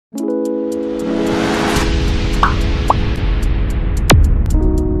Hello!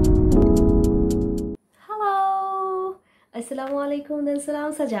 Assalamualaikum dan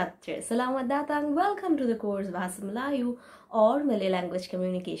salam sejahtera. Selamat datang. Welcome to the course Bahasa Melayu or Malay Language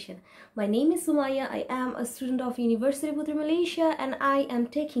Communication. My name is Sumaya. I am a student of University Putra, Malaysia, and I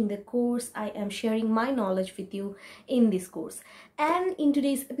am taking the course. I am sharing my knowledge with you in this course. And in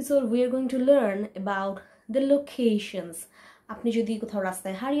today's episode, we are going to learn about the locations. আপনি যদি কোথাও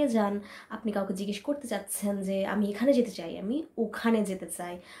রাস্তায় হারিয়ে যান, আপনি কাউকে জিজ্ঞেস করতে চাচ্ছেন যে আমি এখানে যেতে চাই, আমি ওখানে যেতে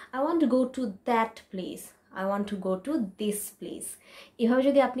চাই, I want to go to that place, I want to go to this place, এভাবে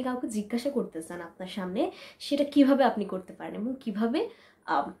যদি আপনি কাউকে জিজ্ঞাসা করতে চান আপনার সামনে, সেটা কিভাবে আপনি করতে পারেন এবং কিভাবে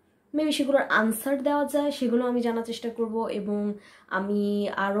মেবি সেগুলোর আনসার দেওয়া যায় সেগুলো আমি জানার চেষ্টা করব এবং আমি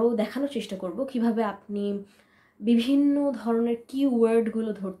আরও দেখানোর চেষ্টা করব কিভাবে আপনি বিভিন্ন ধরনের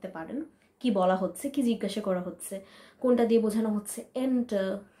কিওয়ার্ডগুলো ধরতে পারেন। কি বলা হচ্ছে, কি জিজ্ঞাসা করা হচ্ছে, কোনটা দিয়ে বোঝানো হচ্ছে এন্টার,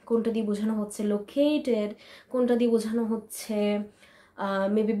 কোনটা দিয়ে বোঝানো হচ্ছে লোকেটেড, কোনটা দিয়ে বোঝানো হচ্ছে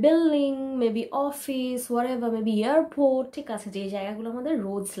maybe building, maybe office, whatever, maybe airport, ঠিক আছে, যে জায়গাগুলো আমাদের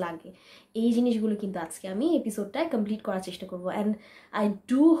রোজ লাগে, এই জিনিসগুলো কিন্তু আজকে আমি এপিসোডটায় কমপ্লিট করার চেষ্টা করবো। And I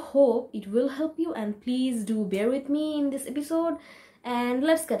do hope it will help you and please do bear with me in this episode and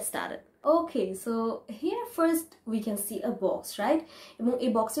let's get started. Okay, so here first we can see a box, right? এবং এই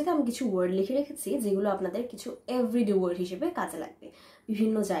বক্সটাতে আমি কিছু word লিখে রেখেছি যেগুলো আপনাদের কিছু everyday word হিসেবে কাজে লাগবে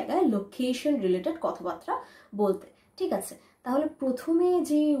বিভিন্ন জায়গায় লোকেশন রিলেটেড কথাবার্তা বলতে, ঠিক আছে? তাহলে প্রথমে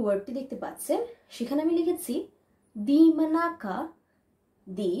যে ওয়ার্ডটি দেখতে পাচ্ছেন সেখানে আমি লিখেছি দি মানাকা,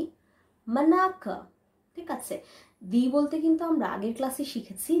 দি মানাকা, ঠিক আছে? দি বলতে কিন্তু আমরা আগের ক্লাসে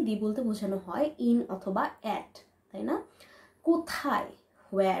শিখেছি দি বলতে বোঝানো হয় ইন অথবা অ্যাট, তাই না? কোথায়,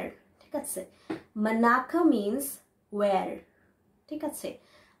 ওয়্যার, ঠিক আছে? মানাকা মিনস ওয়্যার, ঠিক আছে?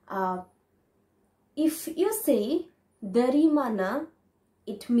 ইফ ইউ সে দারি মানা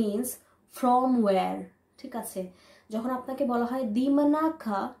ইট মিনস ফ্রম ওয়্যার, ঠিক আছে? যখন আপনাকে বলা হয় দি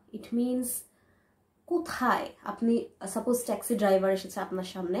মানাকা ইট মিনস কোথায়। আপনি সাপোজ ট্যাক্সি ড্রাইভার এসেছে আপনার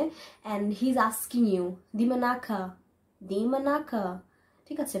সামনে and he is asking you দি মানাকা, দি মানাকা,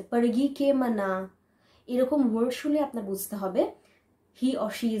 ঠিক আছে? পারগি কে মানা, এরকম ওয়ার্ড শুনে আপনার বুঝতে হবে he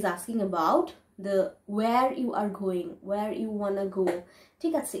or she is asking about the where you are going, where you wanna go,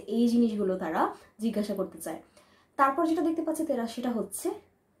 ঠিক আছে? এই জিনিসগুলো তারা জিজ্ঞাসা করতে চায়। তারপর যেটা দেখতে পাচ্ছে তেরা, সেটা হচ্ছে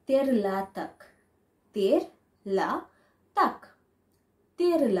তের লা তাক, তের লা তাক,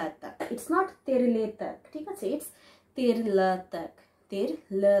 তের লা তাক, ইটস নট তের লে তাক, ঠিক আছে? ইটস তের লা তাক, তের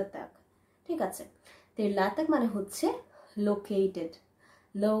লা তাক, ঠিক আছে? তের লা তাক মানে হচ্ছে লোকেটেড,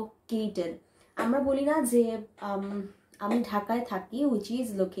 লোকেটেড। আমরা বলি না যে আমি ঢাকায় থাকি, which is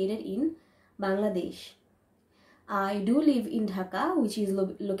located in Bangladesh. I do live in Dhaka, which is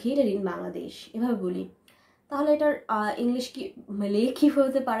located in Bangladesh. এভাবে বলি। তাহলে এটার ইংলিশ কি, মালয় কি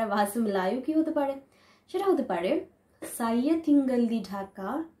হতে পারে, ভাষা মালায়ু কি হতে পারে? সেটা হতে পারে সাইয়া তিঙ্গল দি ঢাকা,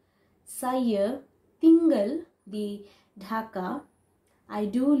 সাইয়া তিঙ্গল দি Dhaka, I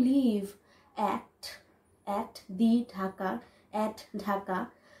do live at the Dhaka, at Dhaka,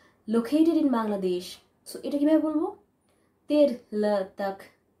 located in Bangladesh. So এটা কিভাবে বলবো? তের লা তাক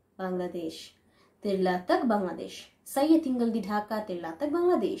বাংলাদেশ, তের লা তাক বাংলাদেশ, সাইয়া তিঙ্গল দি ঢাকা, তের লা তাক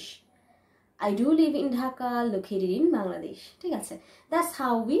Bangladesh, I do live in Dhaka, located in Bangladesh, ঠিক আছে? That's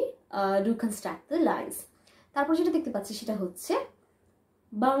how we do construct the lines. তারপর যেটা দেখতে পাচ্ছি সেটা হচ্ছে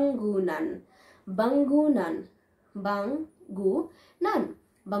বাঙ্গুনান, বাঙ্গুনান, বাঙ্গুনান,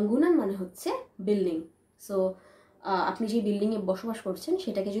 বাঙ্গুনান মানে হচ্ছে বিল্ডিং। সো আপনি যে বিল্ডিংয়ে বসবাস করছেন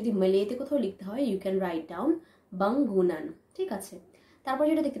সেটাকে যদি মালয়তে কোথাও লিখতে হয়, you can write down Bangunan, ঠিক আছে? তারপর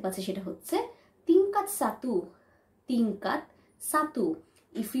যেটা দেখতে পাচ্ছি সেটা হচ্ছে tingkat satu, tingkat satu.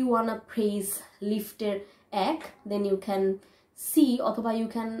 If you wanna praise lifter ek, then you can see অথবা you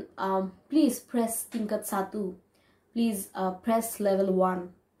can please press tingkat satu, please press level 1.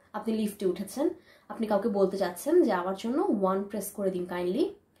 আপনি লিফটে উঠেছেন, আপনি কাউকে বলতে চাচ্ছেন যে আমার জন্য 1 প্রেস করে দিন kindly,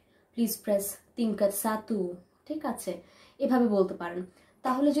 please press tingkat satu, ঠিক আছে? এভাবে বলতে পারেন।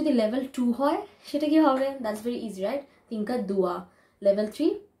 তাহলে যদি লেভেল 2 হয় সেটা কি হবে? That's very easy, right? tingkat 2, level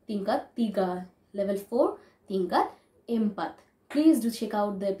 3 tingkat 3, level 4 tingkat 4. Please do check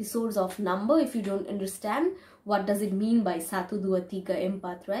out the episodes of number if you don't understand what does it mean by 1, 2, 3,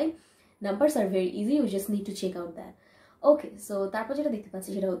 4, right? Numbers are very easy, you just need to check out that. Okay, so তারপর যেটা দেখতে পাচ্ছি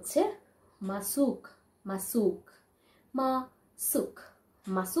সেটা হচ্ছে masuk, masuk, masuk,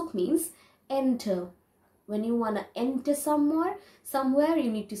 masuk means enter. When you want to enter somewhere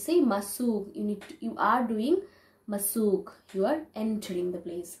you need to say masuk, you are doing masuk, you are entering the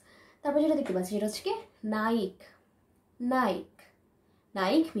place. তারপর যেটা দেখতে পাচ্ছি সেটা হচ্ছে কি naik, naik,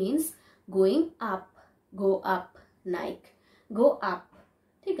 naik means going up, go up, naik, go up,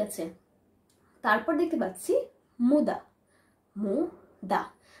 ঠিক আছে। তারপর দেখতে পাচ্ছি মুদা, মুদা,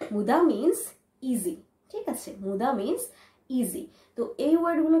 মুদা মিন্স ইজি। ঠিক আছে, মুদা মিন্স ইজি। তো এই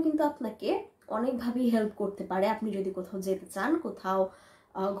ওয়ার্ডগুলো কিন্তু আপনাকে অনেকভাবেই হেল্প করতে পারে আপনি যদি কোথাও যেতে চান, কোথাও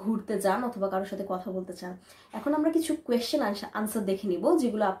ঘুরতে যান অথবা কারোর সাথে কথা বলতে চান। এখন আমরা কিছু কোয়েশ্চেন আনসার দেখে নিব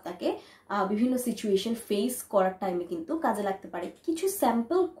যেগুলো আপনাকে বিভিন্ন সিচুয়েশন ফেস করার টাইমে কিন্তু কাজে লাগতে পারে। কিছু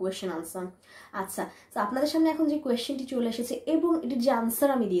স্যাম্পল কোয়েশ্চেন আনসার। আচ্ছা, তো আপনাদের সামনে এখন যে কোয়েশ্চেনটি চলে এসেছে এবং এটির যে আনসার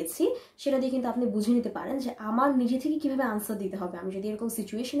আমি দিয়েছি সেটা দিয়ে কিন্তু আপনি বুঝে নিতে পারেন যে আমার নিজে থেকে কিভাবে আনসার দিতে হবে। আমি যদি এরকম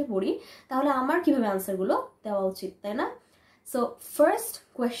সিচুয়েশনে পড়ি তাহলে আমার কিভাবে আনসারগুলো দেওয়া উচিত, তাই না? সো ফার্স্ট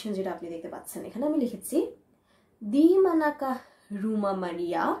কোয়েশ্চেন যেটা আপনি দেখতে পাচ্ছেন এখানে আমি লিখেছি দি মানাকা রুমা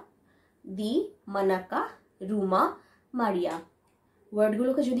মারিয়া, দি মানাকা রুমা মারিয়া।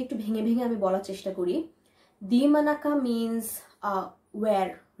 ওয়ার্ডগুলোকে যদি একটু ভেঙে ভেঙে আমি বলার চেষ্টা করি, দি মানাকা মিন্স ওয়্যার,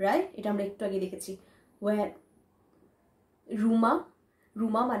 রাইট? এটা আমরা একটু আগে দেখেছি, ওয়্যার। রুমা,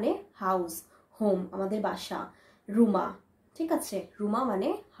 রুমা মানে হাউস, হোম, আমাদের বাসা, রুমা। ঠিক আছে, রুমা মানে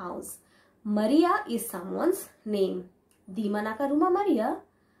house. Maria is someone's name. The মানাকা Ruma Maria,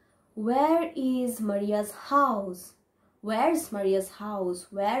 where is Maria's house? Where's Maria's house?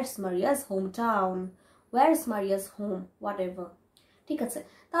 Where's Maria's hometown? Where's Maria's home? Whatever. ঠিক আছে,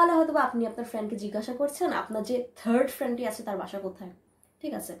 তাহলে হয়তো আপনি আপনার ফ্রেন্ডকে জিজ্ঞাসা করছেন আপনার যে থার্ড ফ্রেন্ডটি আছে তার বাসা কোথায়।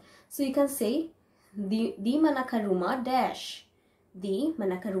 ঠিক আছে, so you can say the মানাকা Ruma dash, the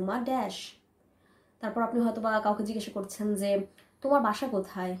মানাকা Ruma dash. তারপর আপনি হয়তো বা কাউকে জিজ্ঞাসা করছেন যে তোমার বাসা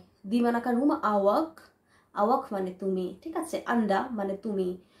কোথায়, দি মানাকা রুমা আওয়াক, আওয়াক মানে তুমি। ঠিক আছে, আন্ডা মানে তুমি,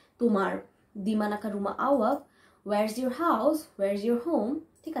 তোমার। দি মানাকা রুমা আওয়াক, ওয়ার্স your house, Wars your home.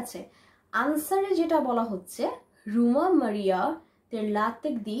 ঠিক আছে, আনসারে যেটা বলা হচ্ছে রুমা মারিয়া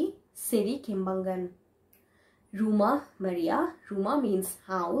terlatag di seri Kimbangan. Ruma Maria, Ruma means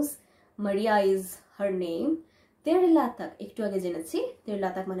house, Maria is her name. Terlatag একটু আগে জেনেছি,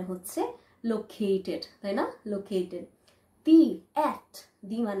 terlatag মানে হচ্ছে located, তাই না? Located. Di at,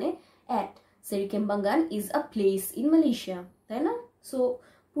 di মানে at. Seri Kimbangan is a place in Malaysia, তাই না? সো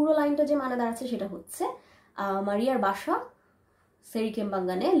পুরো লাইনটা যে মানে দাঁড়াচ্ছে সেটা হচ্ছে মারিয়ার বাসা সেরি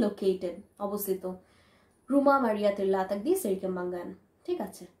কেম্বাঙ্গানে লোকেটেড, অবস্থিত। রুমা মারিয়া terlatag di seri Kimbangan। ঠিক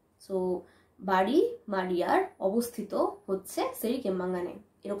আছে, সো বাড়ি মারিয়ার অবস্থিত হচ্ছে সেরি কেম্বাঙ্গানে,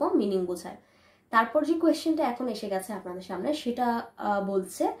 এরকম মিনিং বোঝায়। তারপর যে কোয়েশ্চেনটা এখন এসে গেছে আপনাদের সামনে সেটা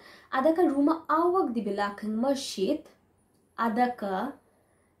বলছে আদাকা রুমা আওয়াক দি বেলাকাং মসজিদ, আদাকা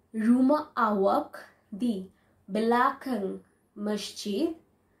রুমা আওয়াক দি বেলাকাং মসজিদ।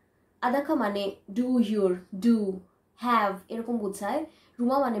 আদাকা মানে ডু ইউর, ডু, হ্যাভ, এরকম বোঝায়।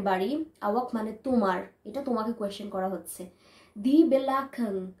 রুমা মানে বাড়ি, আওয়াক মানে তোমার, এটা তোমাকে কোয়েশ্চেন করা হচ্ছে। দি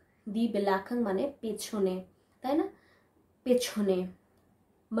বেলাকাং, দি বেলাকাং মানে পেছনে, তাই না? পেছনে।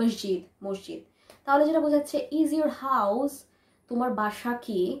 মসজিদ, মসজিদ, তাহলে যেটা বোঝাচ্ছে ইজ ইউর হাউস, তোমার বাসা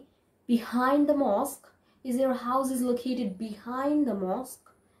কি, behind the mosque, is your house is located behind the mosque.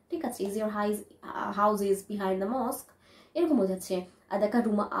 ঠিক আছে, is your house is behind the mosque, এরকম বোঝাচ্ছে। আদাকা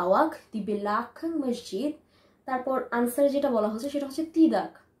রুমা আওয়াক দি বেলাকাং মসজিদ। তারপর আনসারে যেটা বলা হচ্ছে সেটা হচ্ছে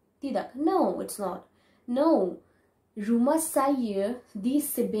তিদাক, তিদাক। No, it's not. No, Ruma সাইয়ে দি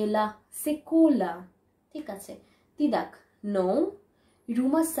সেবেলা সেকোলা। ঠিক আছে, তিদাক। No,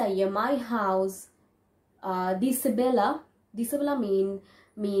 Ruma সাইয়ে my house, the সেবেলা, the সেবেলা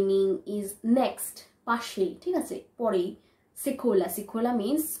meaning is next, পাশেই। ঠিক আছে, পরেই। সেকোলা, সেকোলা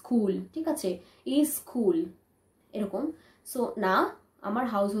মিনস স্কুল। ঠিক আছে, ইজ স্কুল, এরকম। সো না, আমার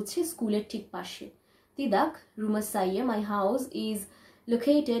হাউস হচ্ছে স্কুলের ঠিক পাশে। তিদাক Ruma সাইয়ে my house is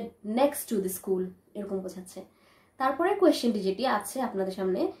located next to the school, এরকম বোঝাচ্ছে। তারপরে কোয়েশ্চেনটি যেটি আছে আপনাদের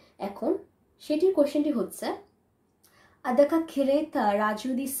সামনে এখন, সেটির কোয়েশ্চেনটি হচ্ছে আদাকা কেরেতা রাজু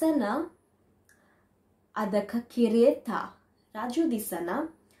দিসানা, আদাকা কেরেতা রাজু দিসানা।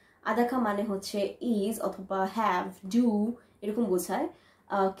 আদাকা মানে হচ্ছে ইজ অথবা হ্যাভ, ডু, এরকম বোঝায়।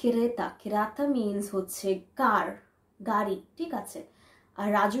 কেরেতা, কেরাতা মিনস হচ্ছে কার, গাড়ি। ঠিক আছে, আর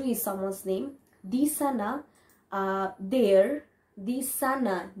Raju is someone's name. দিসানা there,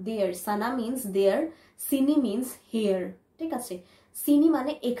 দিসানা there, Sana means there, Sini means hair. ঠিক আছে, সিনি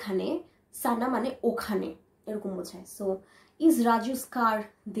মানে এখানে, সানা মানে ওখানে, এরকম বোঝায়। সো ইজ রাজুস কার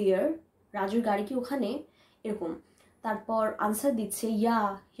দেয়ার, রাজুর গাড়ি কি ওখানে, এরকম। তারপর আনসার দিচ্ছে ইয়া,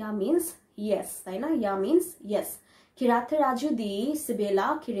 ইয়া মিনস ইয়েস, তাই না? ইয়া মিনস ইয়েস। কিরাতে রাজু দি সেবেলা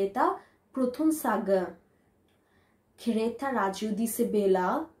কিরেতা প্রথম সাগা, কিরেতা রাজু দি সেবেলা,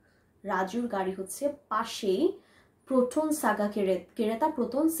 রাজুর গাড়ি হচ্ছে পাশেই, প্রথম সাগা কেরেতা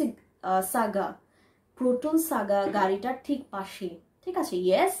প্রথম সাগা, প্রথম সাগা গাড়িটার ঠিক পাশে। ঠিক আছে,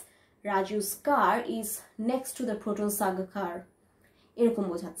 yes, Raju's car is next to the proton Saga কার, এরকম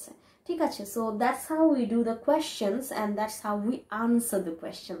বোঝাচ্ছে। ঠিক ঠিক আছে, so that's how we do the questions and that's how we answer the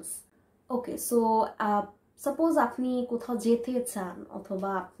questions. Okay, so suppose আপনি কোথাও যেতে চান অথবা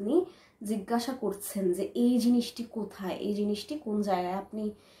আপনি জিজ্ঞাসা করছেন যে এই জিনিসটি কোথায়, এই জিনিসটি কোন জায়গায়, আপনি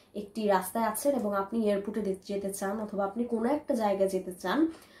একটি রাস্তায় আছেন এবং আপনি এয়ারপোর্টে যেতে চান অথবা আপনি কোনো একটা জায়গায় যেতে চান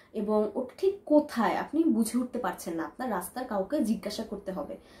এবং ওটা ঠিক কোথায় আপনি বুঝে উঠতে পারছেন না, আপনার রাস্তার কাউকে জিজ্ঞাসা করতে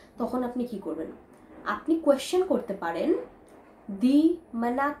হবে, তখন আপনি কি করবেন? আপনি কোয়েশ্চেন করতে পারেন দি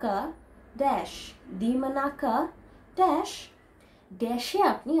মানাকা ড্যাশ, দি মানাকা ড্যাশ, ড্যাশে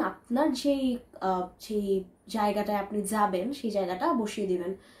আপনি আপনার যেই জায়গাটায় আপনি যাবেন সেই জায়গাটা বসিয়ে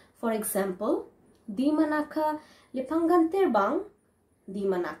দিবেন। ফর এক্সাম্পল, দি মানাকা লেপাঙ্গান তেরবাং, দি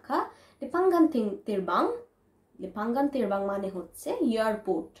মানাকা লেপাঙ্গান তেরবাং, লেপাঙ্গান তেরবাং মানে হচ্ছে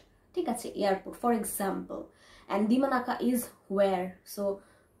এয়ারপোর্ট, ঠিক আছে, airport for example. And the মানাকা is wire, so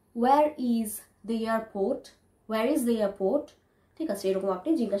where is the airport, where is the airport, ঠিক আছে, এরকম আপনি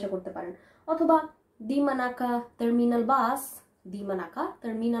জিজ্ঞাসা করতে পারেন। অথবা দি মানাকা terminal bus, di manaka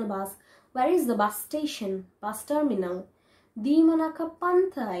terminal bus, where is the bus station, bus terminal. Di manaka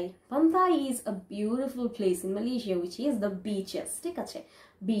pantai, pantai is a beautiful place in Malaysia which is the beaches, ঠিক আছে,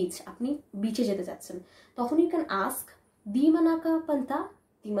 beach, আপনি বিচে যেতে যাচ্ছেন, তখন you can ask di manaka panta,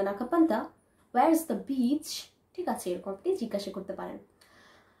 di manaka panta, where is the beach, ঠিক আছে, এরকম আপনি জিজ্ঞাসা করতে পারেন।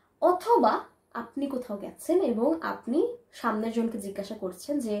 অথবা আপনি কোথাও গেছেন এবং আপনি সামনের জনকে জিজ্ঞাসা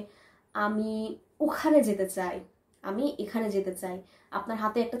করছেন যে আমি ওখানে যেতে চাই, আমি এখানে যেতে চাই, আপনার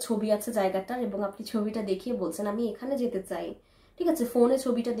হাতে একটা ছবি আছে জায়গাটার এবং আপনি ছবিটা দেখিয়ে বলছেন আমি এখানে যেতে চাই, ঠিক আছে, ফোনে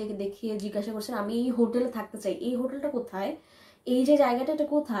ছবিটা দেখিয়ে জিজ্ঞাসা করছেন আমি এই হোটেলে থাকতে চাই, এই হোটেলটা কোথায়, এই যে জায়গাটা এটা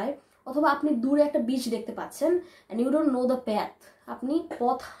কোথায়। অথবা আপনি দূরে একটা বিচ দেখতে পাচ্ছেন and you don't know the path, আপনি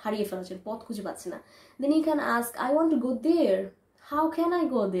পথ হারিয়ে ফেলেছেন, পথ খুঁজে পাচ্ছেন না, দেন you can ask I want to go there, how can I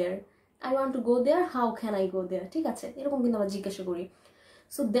go there, I want to go there, how can I go দেয়ার, ঠিক আছে, এরকম কিন্তু আমরা জিজ্ঞাসা করি।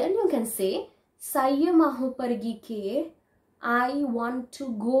 So then you can say saya mahu pergi ke, I want to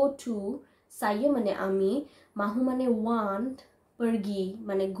go to, saya মানে আমি, mahu মানে want, pergi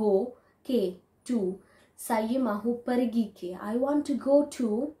মানে go, ke to, saya mahu pergi ke, I want to go to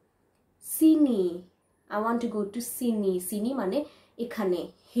sini, I want to go to sini, sini মানে এখানে,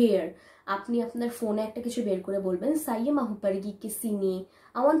 here, আপনি আপনার ফোনে একটা কিছু বের করে বলবেন saya mahu pergi ke sini,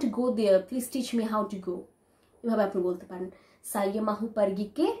 I want to go there, please teach me how to go, এভাবে আপনি বলতে পারেন। saya mahu pergi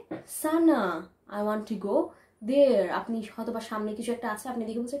ke sana, I want to go there, আপনি হয়তো বা সামনে কিছু একটা আছে আপনি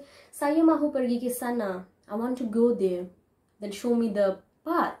দেখে বলছেন saya mahu pergi ke sana, I want to go there, then show me the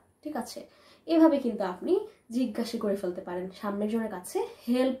path, ঠিক আছে, এভাবে কিন্তু আপনি জিজ্ঞাসা করে ফেলতে পারেন, সামনের জনের কাছে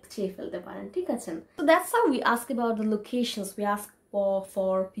হেল্প চেয়ে ফেলতে পারেন, ঠিক আছে। So that's how we ask about the locations, we ask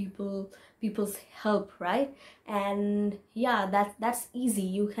for people's help, right? And yeah, that's easy,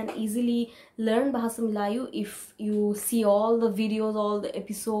 you can easily learn Bahasa Melayu if you see all the videos, all the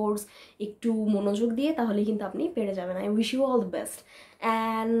episodes, একটু মনোযোগ দিয়ে তাহলে কিন্তু আপনি পেরে যাবেন। I wish you all the best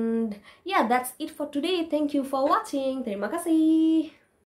and yeah, that's it for today, thank you for watching, terima kasih.